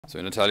So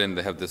in Italian,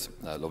 they have this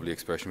lovely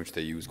expression which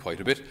they use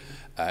quite a bit.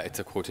 It's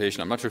a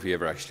quotation. I'm not sure if he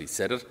ever actually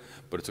said it,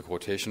 but it's a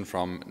quotation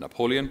from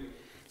Napoleon,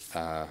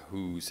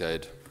 who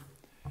said,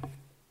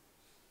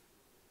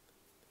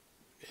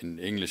 in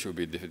English it would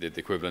be the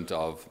equivalent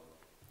of,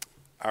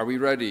 "Are we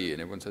ready?" And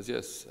everyone says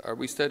yes. "Are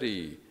we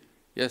steady?"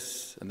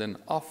 Yes. And then,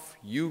 "Off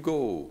you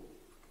go."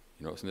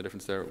 You noticing the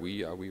difference there?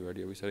 Are we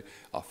ready? Are we steady?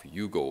 Off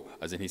you go.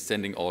 As in he's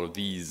sending all of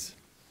these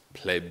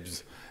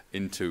plebs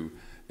into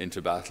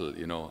battle,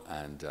 you know,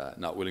 and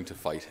not willing to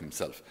fight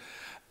himself.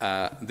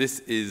 This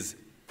is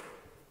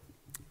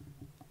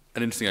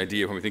an interesting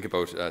idea when we think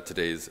about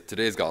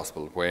today's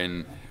gospel,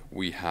 when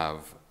we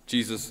have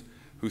Jesus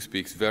who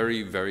speaks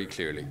very, very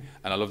clearly.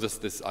 And I love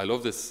this. I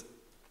love the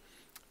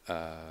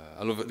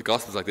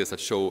gospels like this that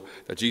show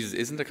that Jesus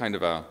isn't a kind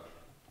of a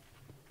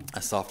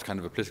soft, kind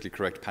of a politically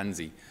correct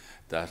pansy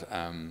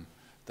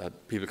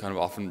that people kind of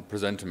often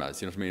present him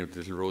as, you know what I mean, with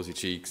little rosy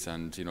cheeks,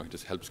 and you know, he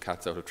just helps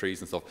cats out of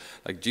trees and stuff.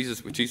 Like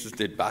Jesus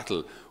did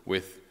battle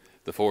with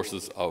the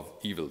forces of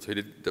evil. So he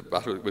did the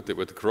battle with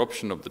the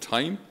corruption of the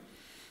time,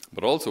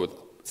 but also with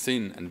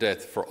sin and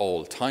death for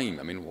all time.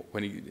 I mean,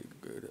 when he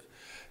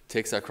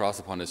takes that cross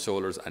upon his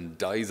shoulders and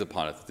dies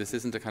upon it, this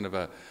isn't a kind of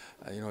a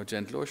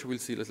gentle, "Oh, sure, we'll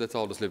see, let's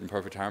all just live in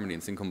perfect harmony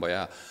and sing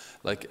Kumbaya."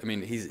 Like, I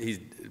mean, he's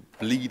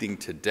bleeding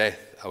to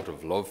death out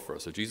of love for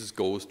us. So Jesus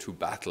goes to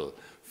battle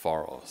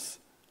for us.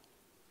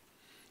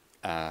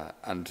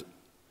 And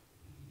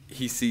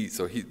he sees,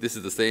 this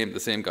is the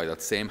same guy,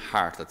 that same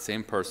heart, that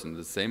same person,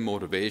 the same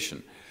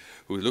motivation,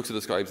 who looks at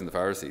the scribes and the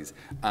Pharisees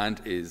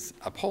and is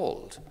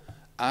appalled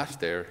at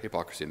their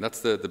hypocrisy. And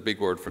that's the big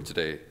word for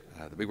today.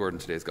 The big word in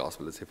today's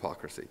gospel is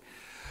hypocrisy.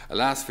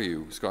 "Alas for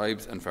you,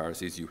 scribes and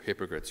Pharisees, you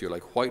hypocrites, you're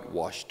like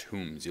whitewashed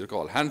tombs. You look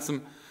all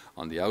handsome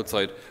on the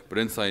outside, but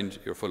inside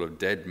you're full of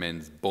dead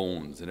men's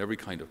bones and every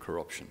kind of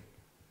corruption."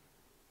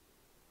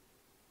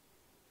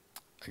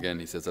 Again,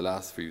 he says,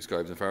 "Alas for you,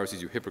 scribes and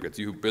Pharisees, you hypocrites,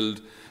 you who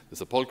build the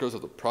sepulchres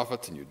of the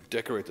prophets and you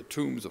decorate the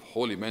tombs of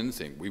holy men,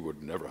 saying, 'We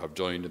would never have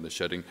joined in the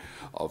shedding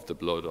of the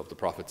blood of the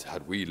prophets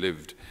had we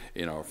lived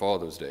in our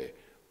father's day.'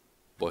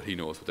 But he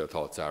knows what their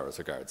thoughts are as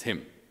regards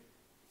him,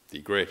 the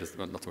greatest,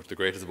 not so much the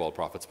greatest of all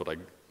prophets, but like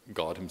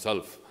God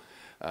himself,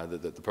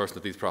 the person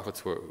that these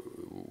prophets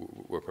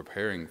were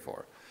preparing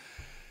for."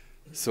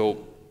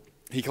 So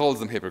he calls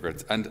them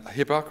hypocrites. And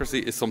hypocrisy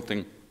is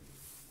something...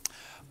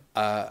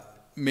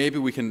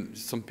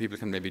 some people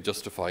can maybe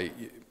justify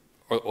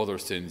other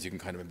sins. You can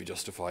kind of maybe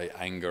justify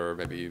anger,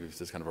 maybe if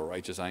there's kind of a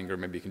righteous anger.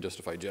 Maybe you can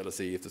justify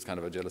jealousy, if there's kind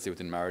of a jealousy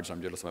within marriage,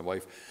 I'm jealous of my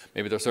wife.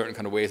 Maybe there are certain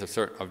kind of ways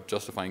of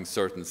justifying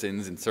certain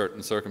sins in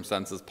certain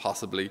circumstances,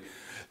 possibly.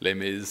 Les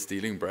Mis,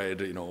 stealing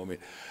bread, you know, I mean,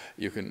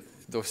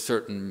 there's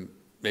certain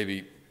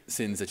maybe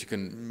sins that you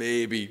can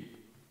maybe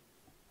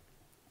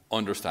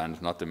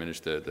understand, not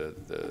diminish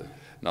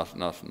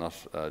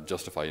not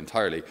justify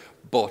entirely,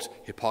 but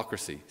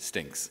hypocrisy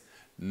stinks.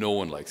 No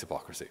one likes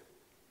hypocrisy.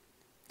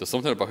 There's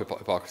something about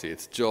hypocrisy,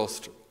 it's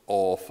just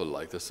awful.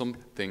 Like, there's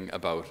something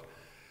about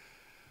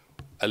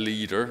a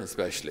leader,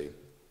 especially,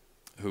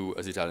 who,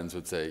 as Italians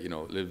would say, you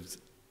know,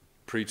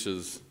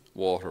 preaches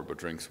water but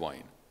drinks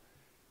wine.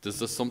 There's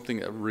just something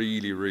that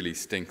really, really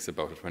stinks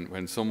about it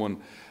when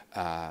someone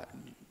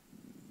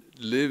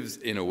lives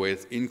in a way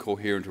that's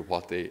incoherent with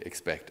what they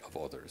expect of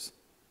others.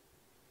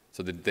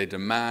 So they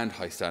demand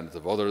high standards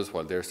of others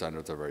while their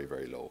standards are very,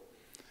 very low.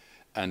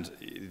 And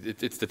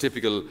it's the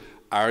typical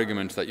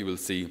argument that you will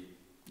see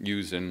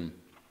used in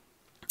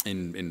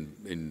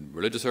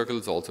religious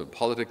circles, also in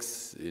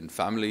politics, in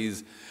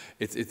families.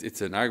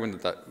 It's an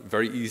argument that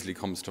very easily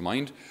comes to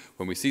mind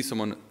when we see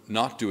someone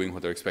not doing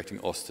what they're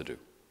expecting us to do.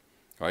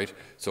 Right?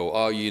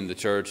 So, ye in the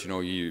church, you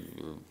know,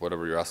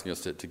 whatever you're asking us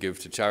to give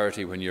to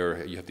charity, when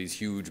you have these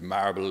huge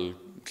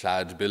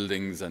marble-clad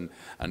buildings and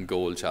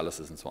gold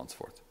chalices and so on and so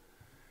forth.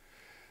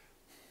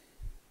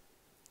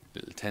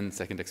 Little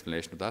 10-second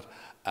explanation of that.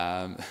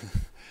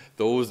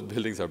 Those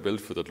buildings are built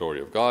for the glory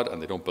of God,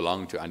 and they don't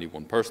belong to any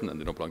one person, and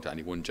they don't belong to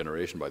any one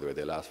generation. By the way,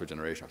 they last for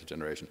generation after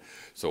generation.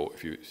 So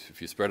if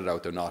you spread it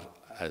out, they're not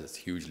as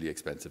hugely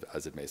expensive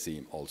as it may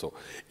seem. Also,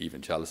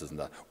 even chalices and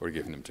that, we're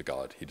giving them to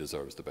God. He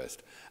deserves the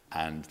best.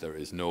 And there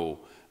is no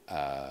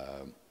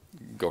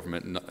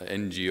government,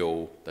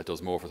 NGO that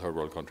does more for third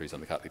world countries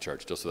than the Catholic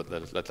Church, just so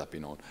that let that be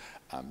known.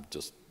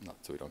 Just not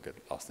so we don't get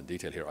lost in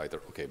detail here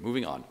either. Okay,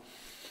 moving on.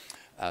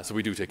 So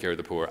we do take care of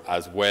the poor,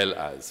 as well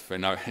as,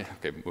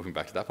 okay, moving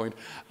back to that point,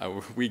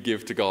 we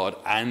give to God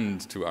and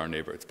to our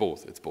neighbour. It's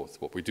both. It's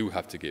what we do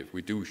have to give.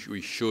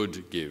 We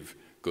should give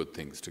good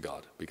things to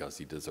God because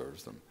he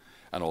deserves them.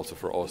 And also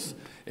for us,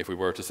 if we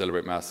were to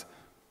celebrate Mass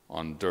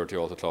on dirty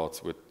altar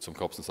cloths with some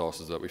cups and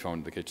saucers that we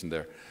found in the kitchen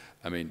there,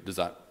 I mean, does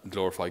that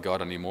glorify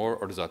God anymore,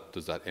 or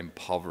does that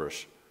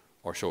impoverish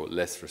or show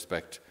less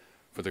respect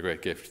for the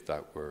great gift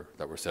that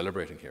we're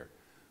celebrating here?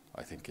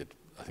 I think it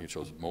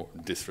shows more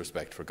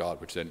disrespect for God,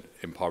 which then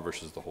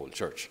impoverishes the whole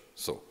church.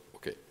 So,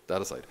 okay,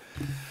 that aside.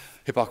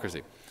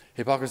 Hypocrisy,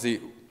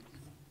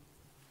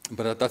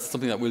 but that's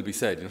something that will be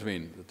said, you know what I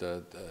mean?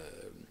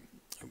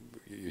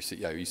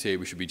 you say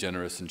we should be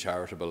generous and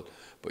charitable,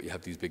 but you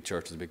have these big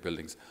churches and big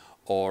buildings.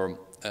 Or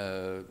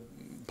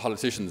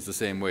politicians the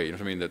same way, you know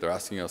what I mean? That they're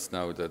asking us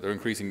now, that they're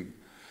increasing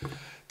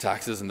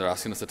taxes and they're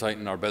asking us to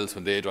tighten our belts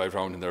when they drive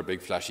around in their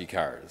big flashy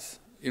cars.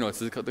 You know, it's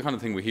the kind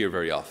of thing we hear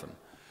very often,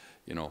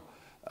 you know,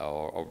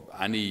 or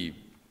any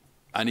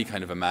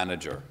kind of a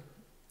manager,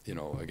 you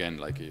know, again,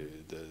 like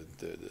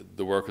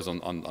the workers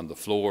on the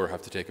floor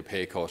have to take a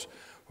pay cut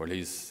while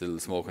he's still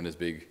smoking his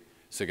big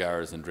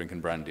cigars and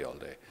drinking brandy all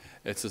day.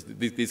 It's just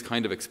these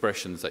kind of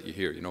expressions that you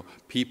hear, you know.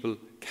 People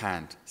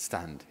can't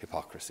stand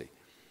hypocrisy,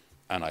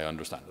 and I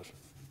understand it.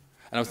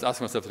 And I was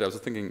asking myself today, I was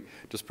thinking,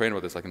 just praying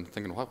about this, like, and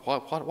thinking,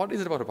 what is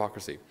it about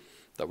hypocrisy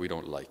that we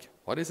don't like?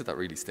 What is it that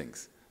really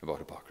stinks about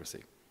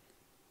hypocrisy?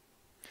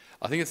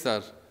 I think it's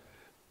that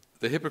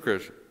the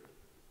hypocrite,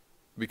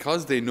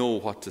 because they know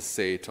what to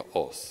say to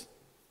us,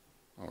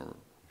 or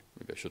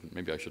maybe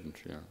I shouldn't,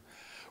 yeah.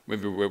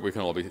 Maybe we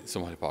can all be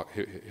somewhat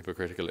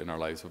hypocritical in our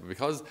lives, but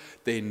because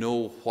they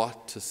know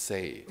what to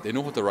say, they know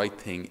what the right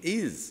thing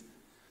is.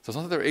 So it's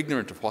not that they're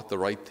ignorant of what the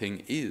right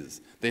thing is.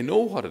 They know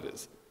what it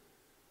is.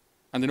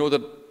 And they know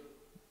that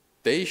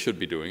they should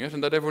be doing it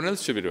and that everyone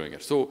else should be doing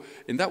it. So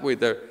in that way,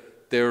 they're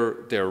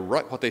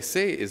right. What they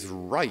say is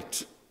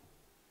right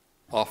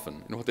often.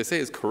 You know, what they say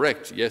is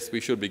correct. Yes,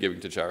 we should be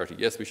giving to charity.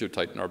 Yes, we should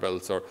tighten our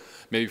belts. Or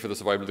maybe for the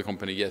survival of the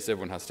company, yes,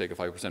 everyone has to take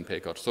a 5% pay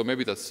cut. So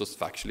maybe that's just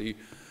factually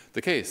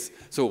the case.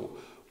 So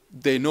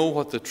they know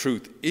what the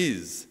truth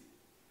is.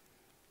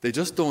 They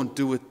just don't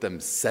do it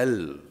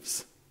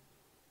themselves.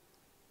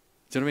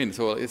 Do you know what I mean?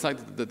 So it's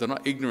like they're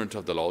not ignorant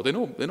of the law. They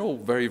know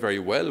very, very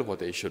well what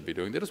they should be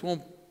doing. They just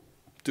won't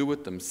do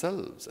it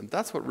themselves. And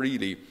that's what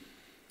really,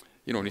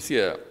 you know, when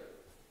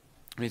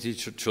you see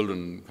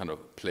children kind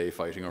of play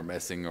fighting or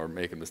messing or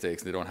making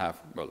mistakes, and they don't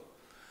have, well,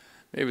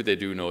 maybe they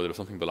do know that if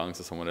something belongs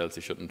to someone else,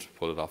 you shouldn't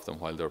pull it off them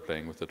while they're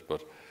playing with it.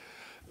 But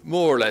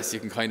more or less, you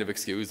can kind of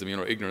excuse them, you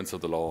know, ignorance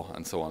of the law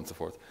and so on and so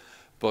forth.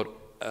 But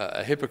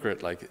a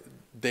hypocrite, like,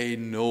 they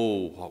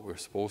know what we're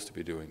supposed to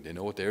be doing. They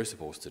know what they're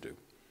supposed to do.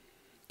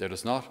 They're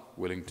just not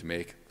willing to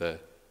make the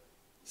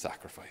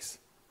sacrifice.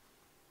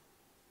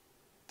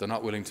 They're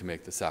not willing to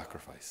make the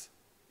sacrifice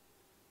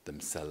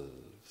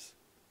themselves.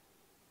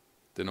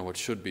 They know what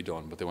should be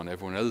done, but they want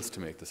everyone else to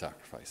make the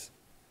sacrifice,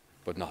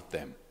 but not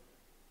them.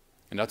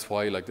 And that's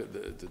why, like, you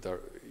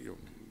know,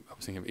 I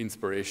was thinking of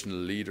inspirational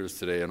leaders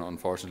today, and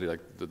unfortunately,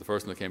 like, the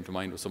person that came to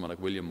mind was someone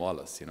like William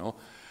Wallace, you know.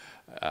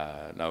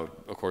 Now,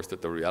 of course, the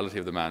reality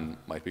of the man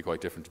might be quite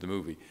different to the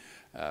movie,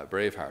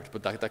 Braveheart,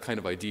 but that kind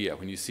of idea,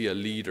 when you see a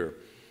leader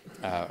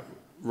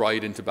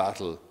ride into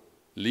battle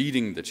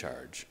leading the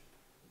charge,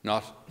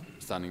 not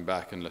standing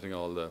back and letting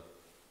all the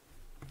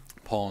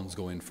pawns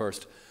go in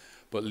first,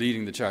 but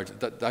leading the charge,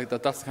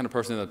 that's the kind of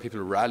person that people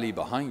rally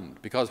behind.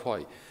 Because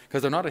why?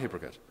 Because they're not a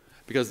hypocrite.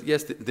 Because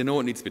yes, they know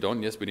it needs to be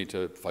done. Yes, we need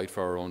to fight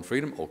for our own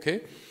freedom.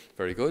 Okay,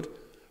 very good.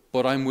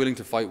 But I'm willing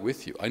to fight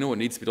with you. I know it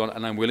needs to be done,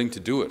 and I'm willing to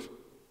do it.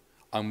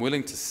 I'm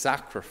willing to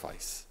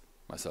sacrifice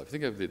myself.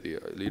 Think of the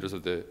leaders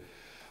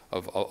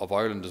of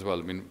Ireland as well.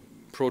 I mean,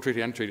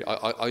 pro-treaty and treaty,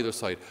 either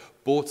side,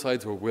 both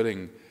sides were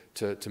willing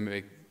to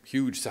make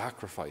huge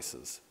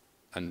sacrifices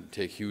and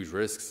take huge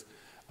risks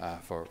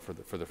for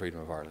the freedom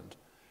of Ireland.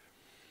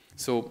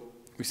 So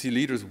we see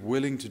leaders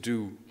willing to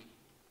do.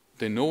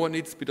 They know what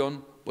needs to be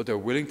done, but they're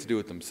willing to do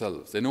it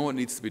themselves. They know what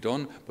needs to be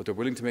done, but they're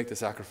willing to make the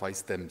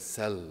sacrifice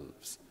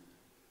themselves.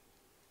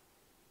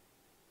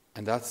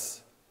 And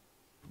that's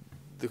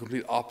the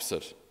complete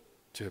opposite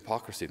to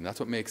hypocrisy. And that's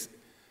what makes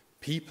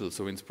people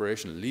so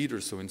inspirational,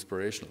 leaders so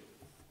inspirational.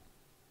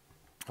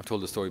 I've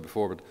told this story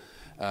before, but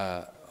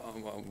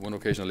on one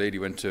occasion a lady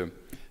went to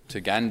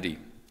Gandhi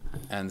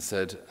and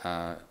said,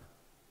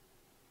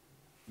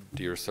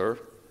 "Dear sir,"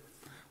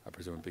 I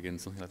presume it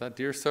begins something like that,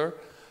 "Dear sir,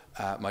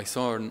 my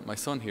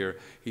son here,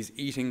 he's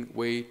eating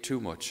way too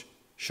much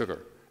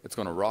sugar. It's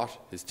going to rot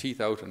his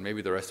teeth out and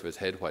maybe the rest of his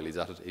head while he's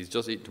at it. He's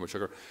just eating too much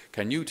sugar.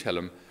 Can you tell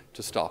him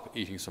to stop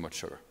eating so much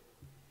sugar?"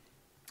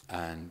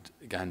 And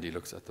Gandhi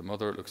looks at the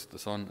mother, looks at the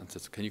son, and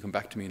says, "Can you come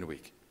back to me in a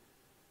week?"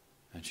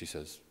 And she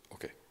says,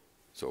 "Okay."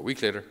 So a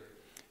week later,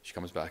 she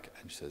comes back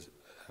and she says,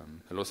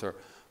 "Hello, sir.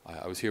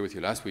 I was here with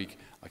you last week.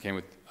 I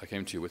came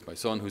to you with my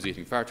son who's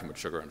eating far too much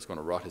sugar and it's going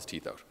to rot his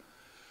teeth out.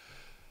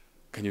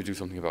 Can you do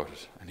something about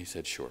it?" And he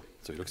said, "Sure."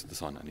 So he looks at the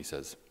son and he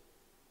says,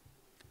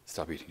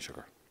 "Stop eating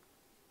sugar."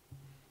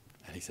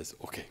 And he says,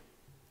 "Okay."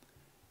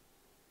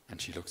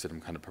 And she looks at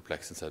him kind of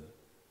perplexed and said,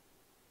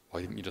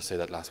 "Why didn't you just say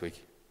that last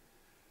week?"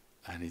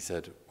 And he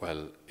said,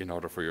 "Well, in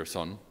order for your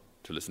son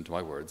to listen to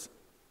my words,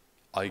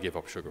 I gave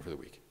up sugar for the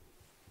week.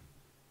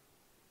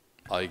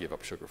 I gave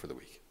up sugar for the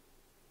week."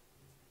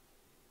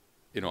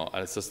 You know,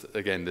 and it's just,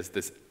 again,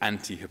 this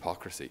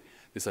anti-hypocrisy,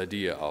 this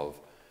idea of,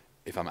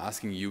 if I'm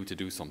asking you to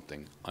do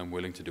something, I'm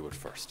willing to do it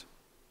first.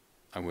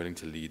 I'm willing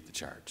to lead the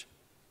charge.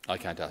 I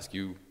can't ask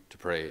you to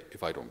pray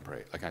if I don't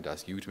pray. I can't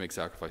ask you to make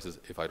sacrifices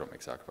if I don't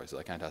make sacrifices.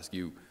 I can't ask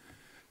you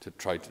to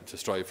try to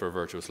strive for a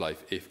virtuous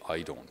life if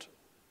I don't.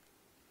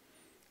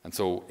 And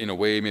so, in a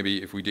way,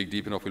 maybe if we dig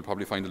deep enough, we'll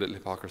probably find a little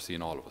hypocrisy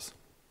in all of us.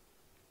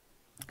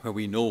 where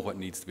we know what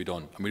needs to be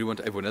done, and we want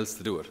everyone else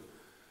to do it,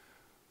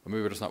 but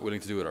maybe we're just not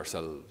willing to do it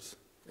ourselves,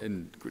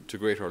 to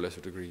greater or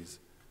lesser degrees.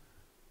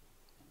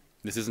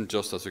 This isn't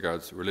just as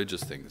regards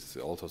religious things,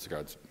 it also as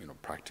regards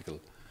practical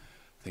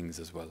things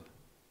as well,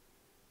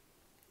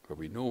 where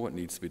we know what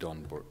needs to be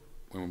done, but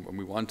when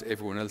we want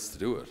everyone else to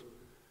do it,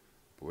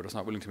 but we're just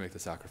not willing to make the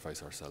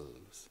sacrifice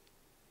ourselves.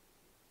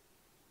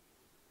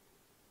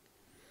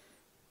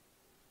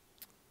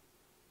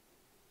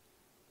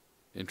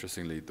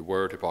 Interestingly, the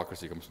word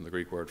hypocrisy comes from the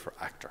Greek word for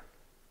actor.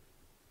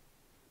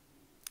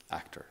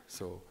 Actor.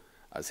 So,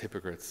 as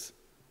hypocrites,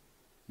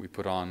 we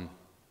put on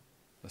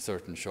a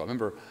certain show. I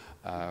remember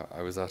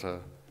I was at a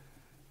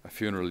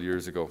funeral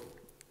years ago,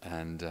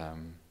 and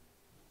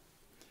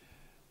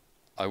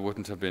I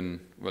wouldn't have been,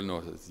 well, no,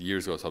 it was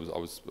years ago, so I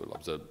was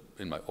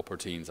in my upper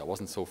teens. I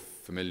wasn't so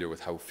familiar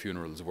with how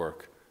funerals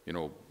work.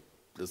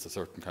 There's a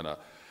certain kind of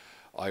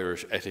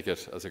Irish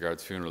etiquette as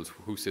regards funerals,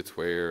 who sits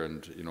where,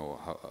 and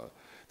how,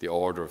 the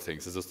order of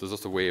things. There's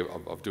just a way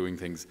of doing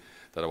things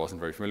that I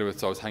wasn't very familiar with.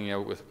 So I was hanging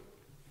out with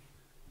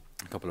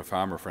a couple of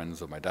farmer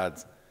friends of my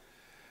dad's,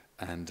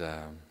 and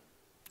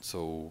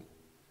so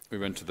we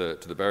went to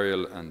the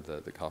burial, and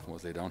the coffin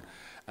was laid down.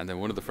 And then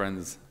one of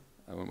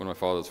my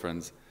father's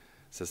friends,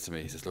 says to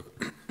me, he says,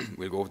 "Look,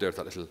 we'll go over there to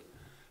that little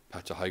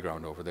patch of high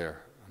ground over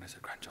there." And I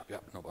said, "Grand job, yeah,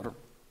 no bother."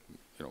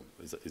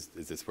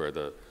 Is this where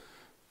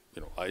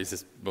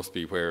this must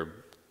be where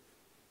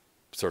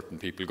certain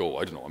people go?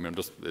 I don't know. I mean,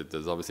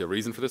 there's obviously a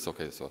reason for this.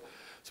 Okay, so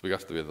we got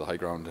to the bit of the high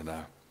ground, and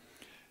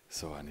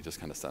he just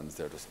kind of stands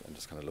there and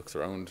just kind of looks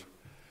around.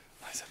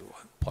 I said,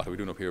 "What are we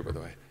doing up here, by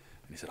the way?"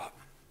 And he said, "Oh,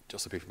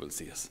 just so people will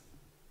see us."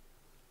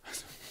 I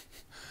said,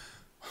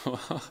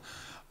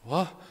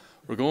 "What?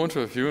 We're going to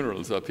a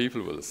funeral so that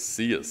people will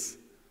see us."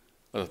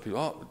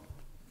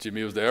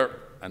 Jimmy was there,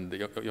 and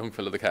the young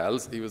fellow, the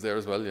Cals, he was there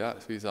as well. Yeah,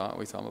 we saw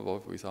him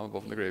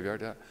above in the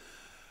graveyard. Yeah,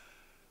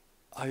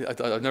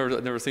 I've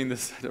never seen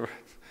this.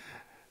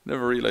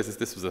 Never realised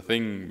this was a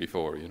thing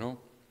before.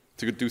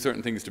 To do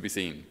certain things to be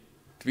seen,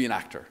 to be an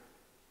actor.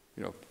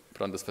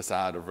 Put on this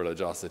facade of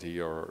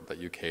religiosity or that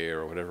you care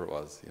or whatever it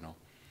was.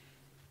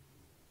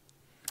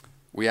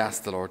 We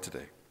ask the Lord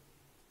today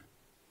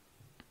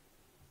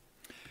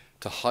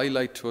to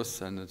highlight to us,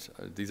 and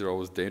these are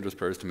always dangerous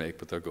prayers to make,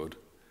 but they're good.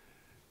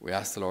 We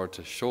ask the Lord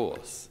to show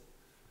us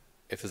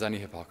if there's any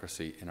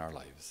hypocrisy in our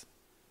lives.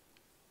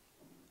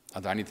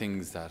 Are there any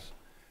things that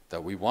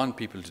we want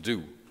people to do,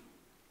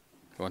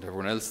 we want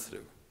everyone else to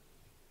do,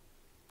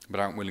 but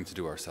aren't willing to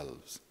do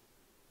ourselves?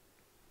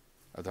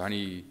 Are there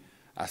any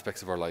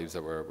aspects of our lives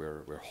that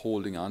we're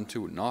holding on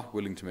to, not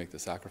willing to make the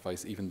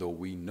sacrifice, even though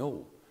we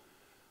know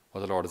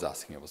what the Lord is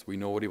asking of us? We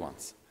know what He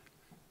wants.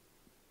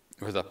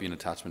 Whether that be an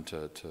attachment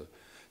to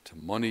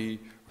money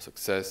or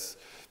success,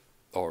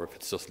 or if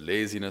it's just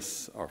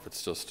laziness, or if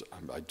it's just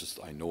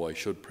I know I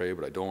should pray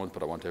but I don't,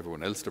 but I want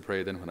everyone else to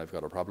pray then when I've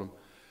got a problem.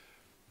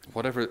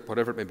 Whatever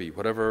it may be,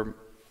 whatever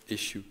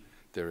issue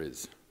there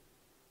is,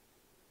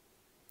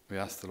 we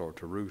ask the Lord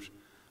to root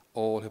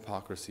all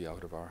hypocrisy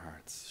out of our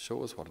hearts.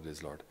 Show us what it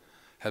is, Lord.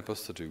 Help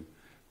us to do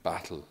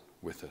battle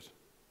with it.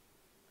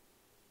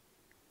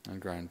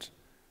 And grant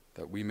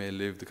that we may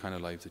live the kind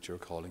of lives that You're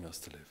calling us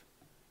to live.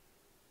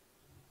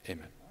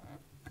 Amen.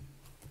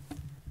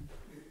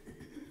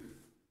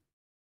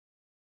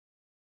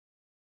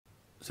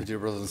 So, dear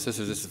brothers and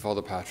sisters, this is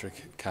Father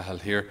Patrick Cahill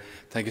here.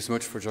 Thank you so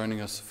much for joining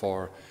us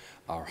for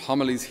our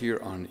homilies here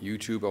on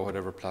YouTube or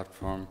whatever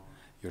platform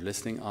you're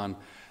listening on.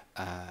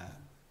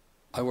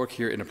 I work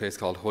here in a place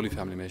called Holy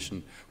Family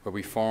Mission, where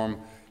we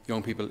form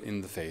young people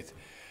in the faith.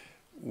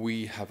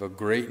 We have a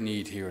great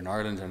need here in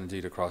Ireland, and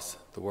indeed across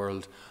the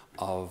world,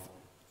 of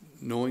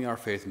knowing our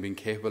faith and being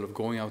capable of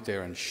going out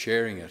there and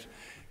sharing it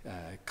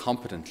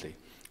competently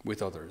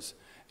with others.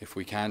 If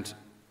we can't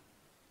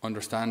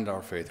understand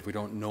our faith, if we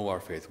don't know our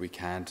faith, we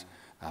can't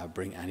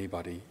bring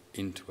anybody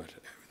into it.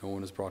 No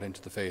one is brought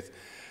into the faith.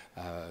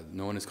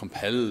 No one is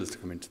compelled to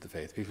come into the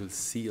faith. People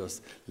see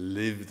us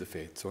live the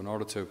faith. So in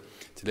order to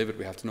live it,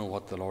 we have to know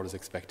what the Lord is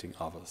expecting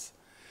of us.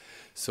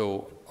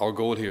 So our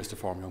goal here is to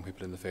form young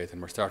people in the faith,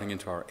 and we're starting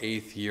into our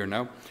 8th year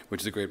now,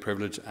 which is a great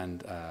privilege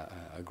and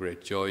a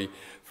great joy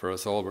for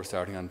us all. We're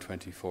starting on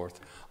 24th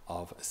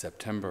of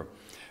September.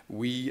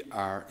 We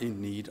are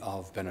in need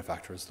of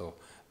benefactors, though.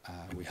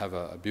 We have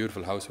a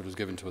beautiful house which was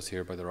given to us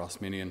here by the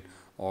Rosminian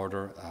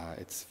Order.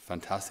 It's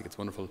fantastic, it's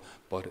wonderful,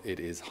 but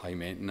it is high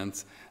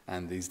maintenance,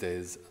 and these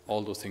days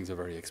all those things are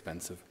very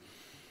expensive.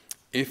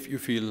 If you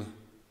feel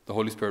the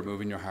Holy Spirit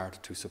move in your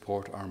heart to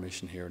support our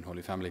mission here in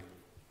Holy Family,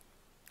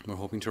 we're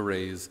hoping to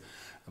raise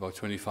about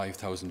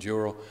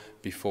 €25,000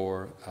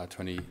 before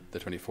the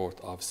 24th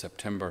of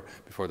September,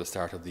 before the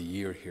start of the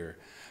year here.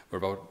 We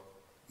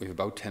have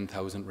about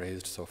 10,000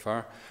 raised so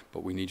far,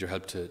 but we need your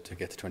help to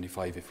get to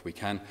 25 if we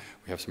can.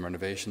 We have some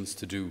renovations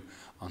to do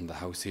on the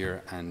house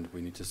here, and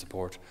we need to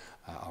support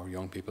our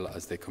young people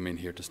as they come in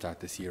here to start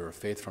this year of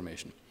faith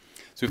formation.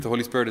 So if the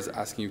Holy Spirit is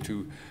asking you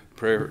to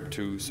pray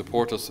to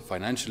support us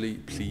financially,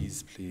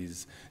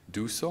 please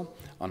do so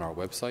on our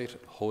website,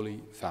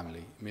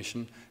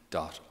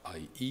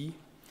 holyfamilymission.ie.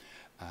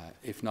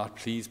 If not,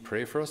 please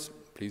pray for us.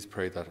 Please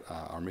pray that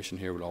our mission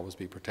here will always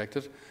be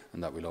protected,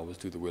 and that we'll always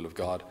do the will of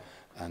God,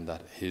 and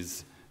that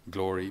His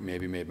glory may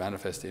be made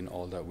manifest in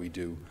all that we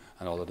do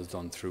and all that is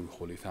done through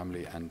Holy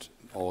Family, and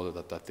all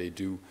that they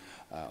do,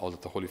 all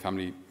that the Holy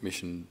Family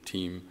mission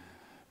team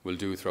will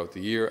do throughout the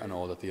year, and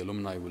all that the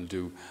alumni will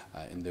do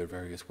in their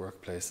various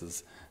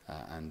workplaces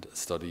and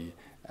study,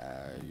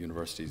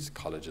 universities,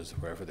 colleges,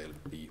 wherever they'll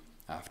be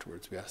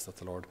afterwards. We ask that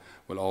the Lord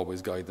will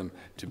always guide them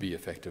to be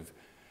effective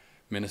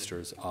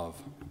ministers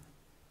of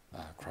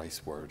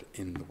Christ's word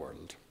in the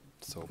world.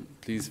 So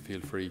please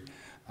feel free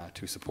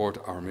to support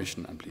our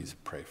mission, and please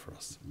pray for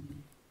us.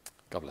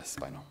 God bless.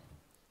 Bye now.